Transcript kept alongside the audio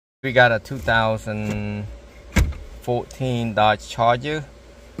We got a 2014 Dodge Charger.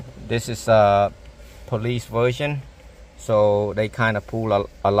 This is a police version, so they kind of pull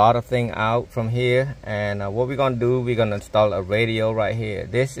a lot of things out from here. And what we're gonna do, we're gonna install a radio right here.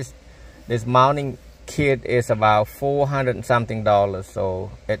 This mounting kit is about $400 and something,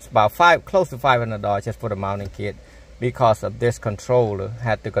 so it's about close to $500 just for the mounting kit, because of this controller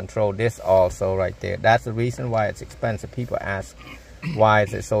had to control this also right there. That's the reason why it's expensive. People ask, why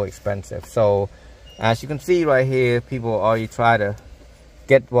is it so expensive? So as you can see right here, people already try to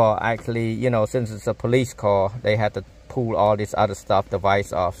get, well, actually, you know, since it's a police car, they had to pull all this other stuff,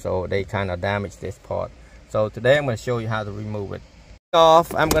 device off, so they kind of damaged this part. So today I'm going to show you how to remove it.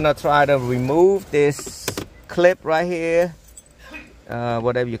 I'm going to try to remove this clip right here,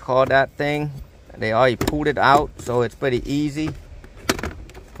 whatever you call that thing. They already pulled it out, so it's pretty easy.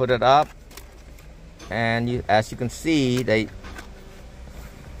 Put it up, and as you can see,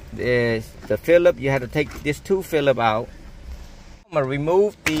 there's the Phillip. You have to take this 2 Phillip out. I'm gonna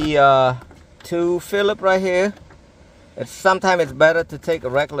remove the 2 Phillip right here. Sometimes it's better to take a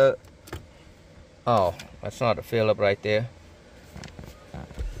regular. Oh, that's not a Phillip right there.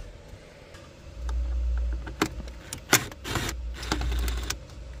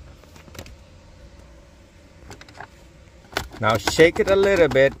 Now shake it a little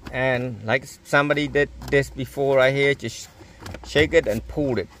bit, and like somebody did this before right here, just shake it and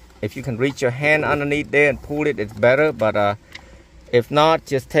pull it. If you can reach your hand underneath there and pull it, it's better. But if not,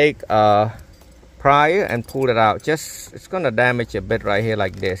 just take a prior and pull it out. It's gonna damage a bit right here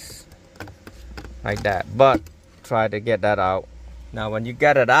like this, like that. But try to get that out. Now when you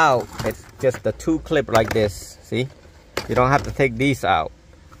get it out, it's just the 2 clip like this. See, you don't have to take these out.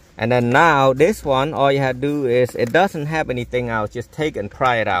 And then now this one, all you have to do is, it doesn't have anything else, just take and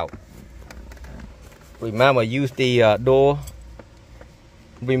pry it out. Remember, use the door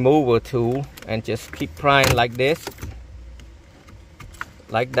remover tool and just keep prying like this,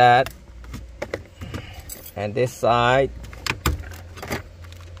 like that. And this side,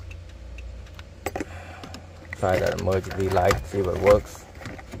 try that emergency light, see if it works.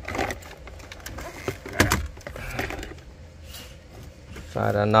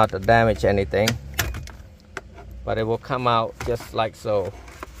 Try to not to damage anything, but it will come out just like so.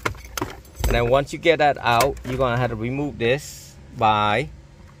 And then once you get that out, you're gonna have to remove this by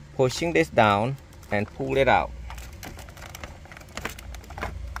pushing this down and pull it out.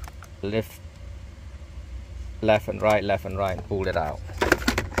 Lift left and right, and pull it out.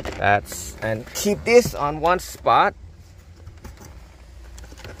 And keep this on one spot.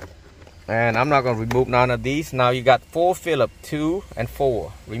 And I'm not going to remove none of these. Now you got 4 Phillip, 2 and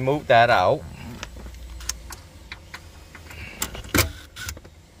 4. Remove that out.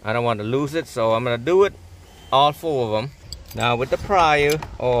 I don't want to lose it, so I'm going to do it all 4 of them. Now with the prior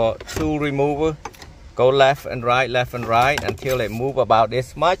or tool remover, go left and right until it move about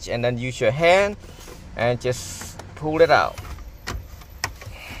this much, and then use your hand and just pull it out.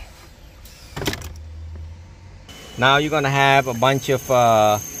 Now you're going to have a bunch of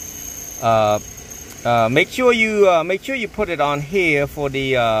make sure you put it on here for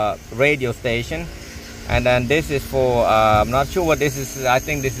the radio station. And then this is for I'm not sure what this is. I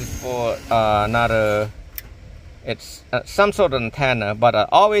think this is for it's some sort of antenna, but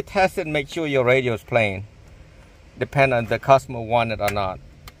always test it, make sure your radio is playing, depending on the customer want it or not,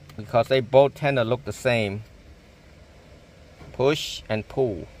 because they both tend to look the same. Push and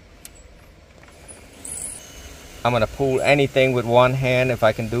pull. I'm gonna pull anything with one hand. If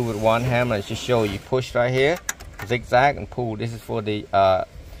I can do with one hand, I'm gonna just show you. Push right here, zigzag, and pull. This is for the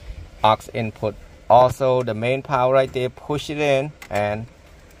aux input. Also the main power right there, push it in and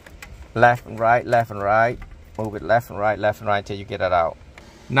left and right, move it left and right till you get it out.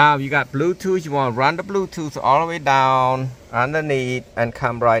 Now you got Bluetooth. You want to run the Bluetooth all the way down underneath and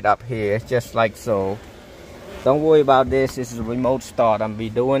come right up here, just like so. Don't worry about this. This is a remote start I'm be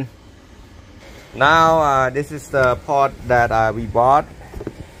doing. Now this is the part that we bought.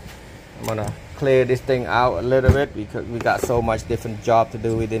 I'm gonna clear this thing out a little bit because we got so much different job to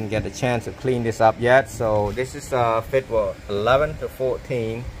do. We didn't get a chance to clean this up yet. So this is fit for 11 to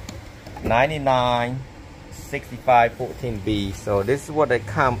 14, 99, 65, 14B. So this is what it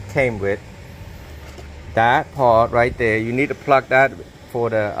came with. That part right there, you need to plug that for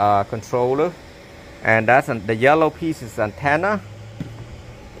the controller, and that's the yellow piece is antenna.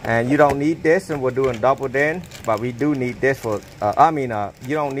 And you don't need this, and we're doing double DIN, but we do need this for you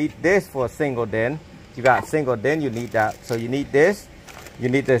don't need this for a single DIN. You got single DIN, you need that. So you need this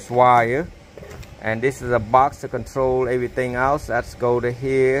wire, and this is a box to control everything else. Let's go to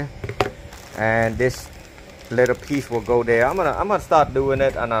here, and this little piece will go there. I'm gonna start doing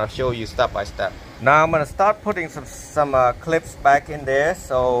it, and I'll show you step by step. Now I'm gonna start putting some clips back in there.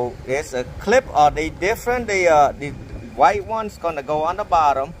 So it's a clip, are they different? The white one's gonna go on the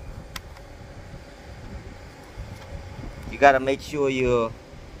bottom. You gotta make sure you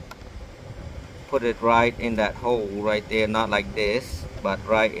put it right in that hole right there, not like this, but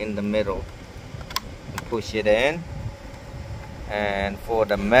right in the middle. Push it in. And for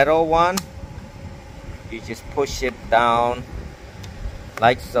the metal one, you just push it down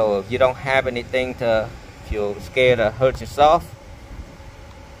like so. If you don't have anything to, if you're scared to hurt yourself,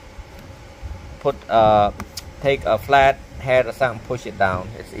 take a flat head or something, push it down.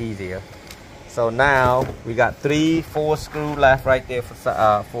 It's easier. So now we got 3-4 screws left right there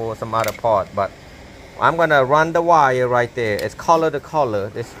for some other part. But I'm gonna run the wire right there. It's color to color.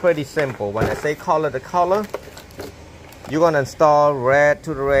 It's pretty simple. When I say color to color, you're gonna install red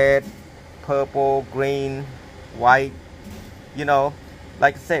to the red, purple, green, white. You know,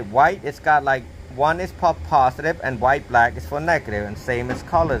 like I said, white, it's got like one is positive and white black is for negative, and same as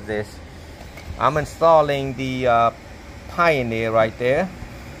colors is. I'm installing the Pioneer right there,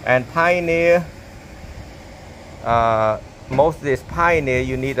 and Pioneer, most of this Pioneer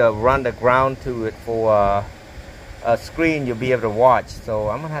you need to run the ground to it for a screen you'll be able to watch. So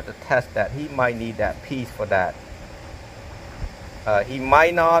I'm gonna have to test that. He might need that piece for that. He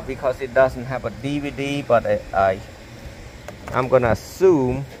might not, because it doesn't have a DVD, but I'm gonna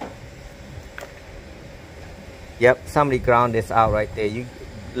assume, yep, somebody ground this out right there. You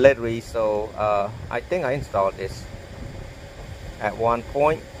literally, so I think I installed this at one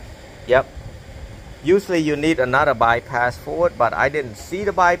point. Yep. Usually you need another bypass for it, but I didn't see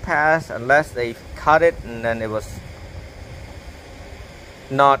the bypass unless they cut it and then it was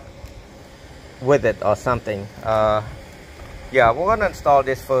not with it or something. Yeah, we're gonna install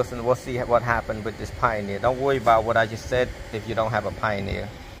this first and we'll see what happened with this Pioneer. Don't worry about what I just said if you don't have a Pioneer.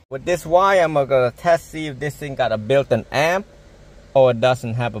 With this wire, I'm gonna test, see if this thing got a built-in amp or it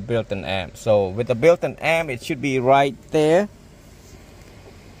doesn't have a built-in amp. So with the built-in amp, it should be right there.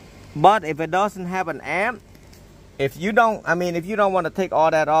 But if it doesn't have an amp, if you don't want to take all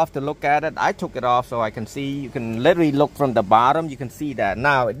that off to look at it, I took it off so I can see. You can literally look from the bottom, you can see that.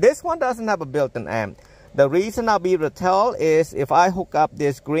 Now, this one doesn't have a built-in amp. The reason I'll be able to tell is if I hook up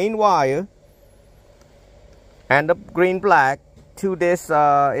this green wire and the green black to this,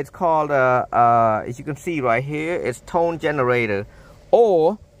 it's called, as you can see right here, it's tone generator,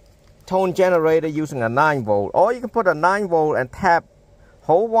 or tone generator using a 9 volt. Or you can put a 9 volt and tap,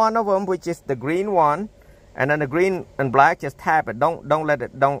 hold one of them, which is the green one, and then the green and black, just tap it.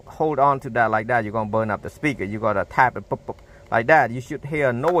 Don't hold on to that like that. You're gonna burn up the speaker. You gotta tap it like that. You should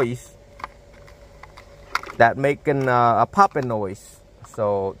hear a noise that making a popping noise.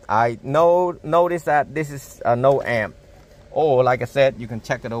 So I notice that this is no amp. Or like I said, you can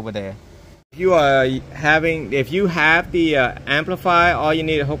check it over there. If you have the amplifier, all you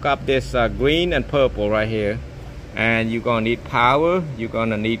need to hook up this green and purple right here, and you're gonna need power. You're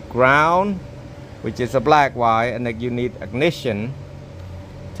gonna need ground, which is a black wire, and then you need ignition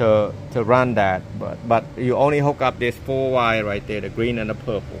to run that. But you only hook up this 4 wire right there, the green and the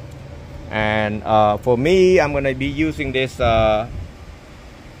purple. And for me, I'm gonna be using this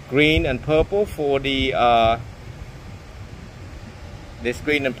green and purple for the this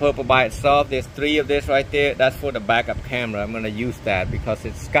green and purple by itself. There's 3 of this right there. That's for the backup camera. I'm gonna use that because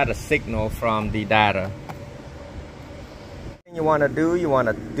it's got a signal from the data. You want to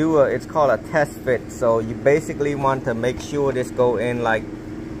do it's called a test fit. So you basically want to make sure this go in like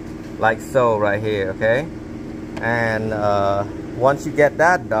so right here, okay? And once you get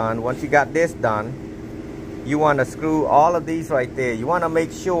that done, once you got this done, you want to screw all of these right there. You want to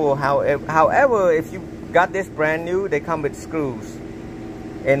make sure, however, if you got this brand new, they come with screws.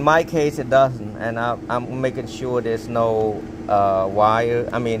 In my case, it doesn't, and I'm making sure there's no wire.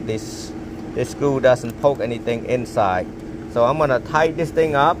 I mean, this screw doesn't poke anything inside. So I'm gonna tie this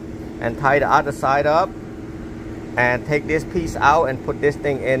thing up and tie the other side up, and take this piece out and put this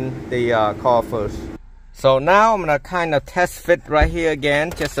thing in the car first. So now I'm gonna kind of test fit right here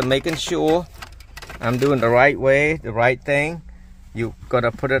again, just to making sure I'm doing the right way, the right thing. You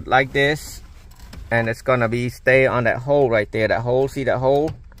gotta put it like this, and it's gonna be stay on that hole right there. That hole, see that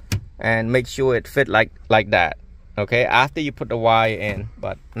hole, and make sure it fit like that. Okay, after you put the wire in.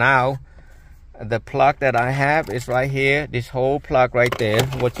 But now the plug that I have is right here, this whole plug right there.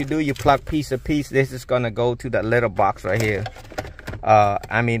 What you do, you plug piece to piece. This is gonna go to that little box right here.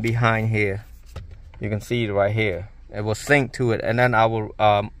 I mean behind here. You can see it right here. It will sync to it, and then I will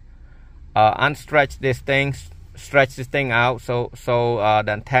unstretch this thing stretch this thing out. So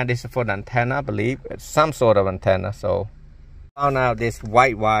the antenna, this is for the antenna, I believe. It's some sort of antenna. So now this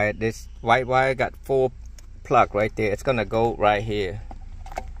white wire got 4 plug right there. It's gonna go right here.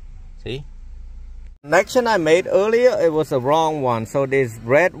 See? Connection I made earlier, it was a wrong one. So this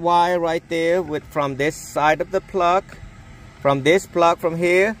red wire right there from this side of the plug, from this plug from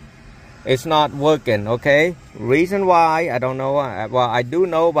here, it's not working. Okay, reason why I don't know. Well, I do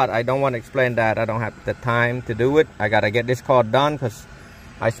know, but I don't want to explain that. I don't have the time to do it. I gotta get this card done because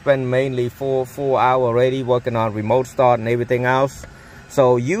I spend mainly 4 hours already working on remote start and everything else.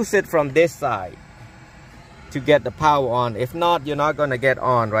 So use it from this side to get the power on. If not, you're not gonna get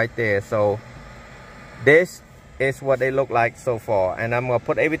on right there. So this is what they look like so far, and I'm gonna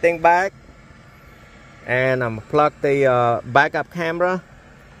put everything back, and I'm gonna plug the backup camera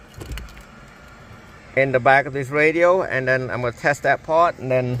in the back of this radio, and then I'm gonna test that part, and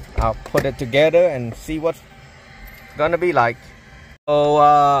then I'll put it together and see what's gonna be like.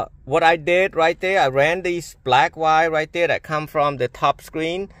 So what I did right there, I ran these black wire right there that come from the top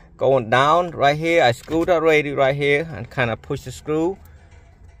screen going down right here. I screwed the radio right here and kind of push the screw.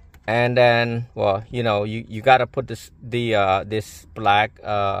 And then, well, you know, you gotta put this black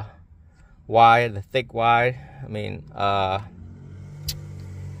wire, the thick wire. I mean,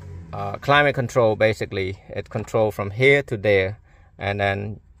 climate control basically. It control from here to there, and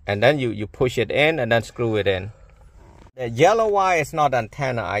then you push it in and then screw it in. The yellow wire is not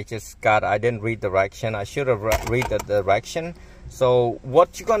antenna. I didn't read direction. I should have read the direction. So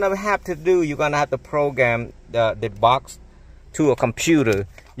what you're gonna have to do, you're gonna have to program the box to a computer.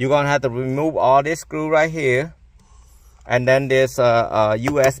 You're gonna have to remove all this screw right here, and then there's a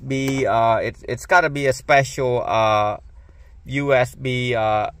USB. It's got to be a special USB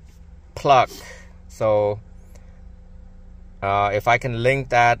plug. So if I can link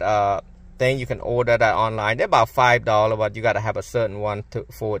that thing, you can order that online. They're about $5, but you got to have a certain one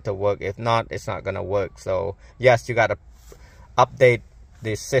for it to work. If not, it's not gonna work. So yes, you got to update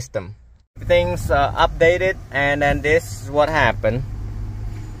this system. Everything's updated, and then this is what happened.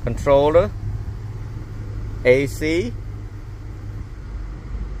 Controller, AC,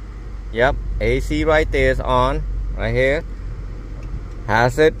 yep, AC right there is on, right here,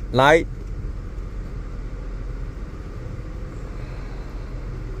 hazard light,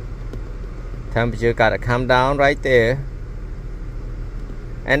 temperature gotta come down right there.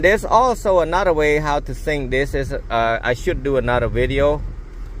 And there's also another way how to sync this. Is I should do another video,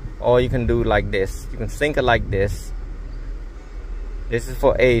 or you can do like this. You can sync it like this. This is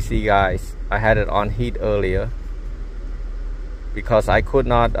for AC, guys. I had it on heat earlier because I could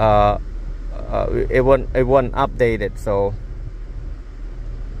not. It wasn't updated. So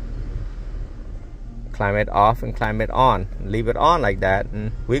climate off and climate on. Leave it on like that,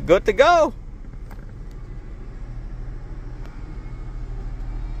 and we're good to go.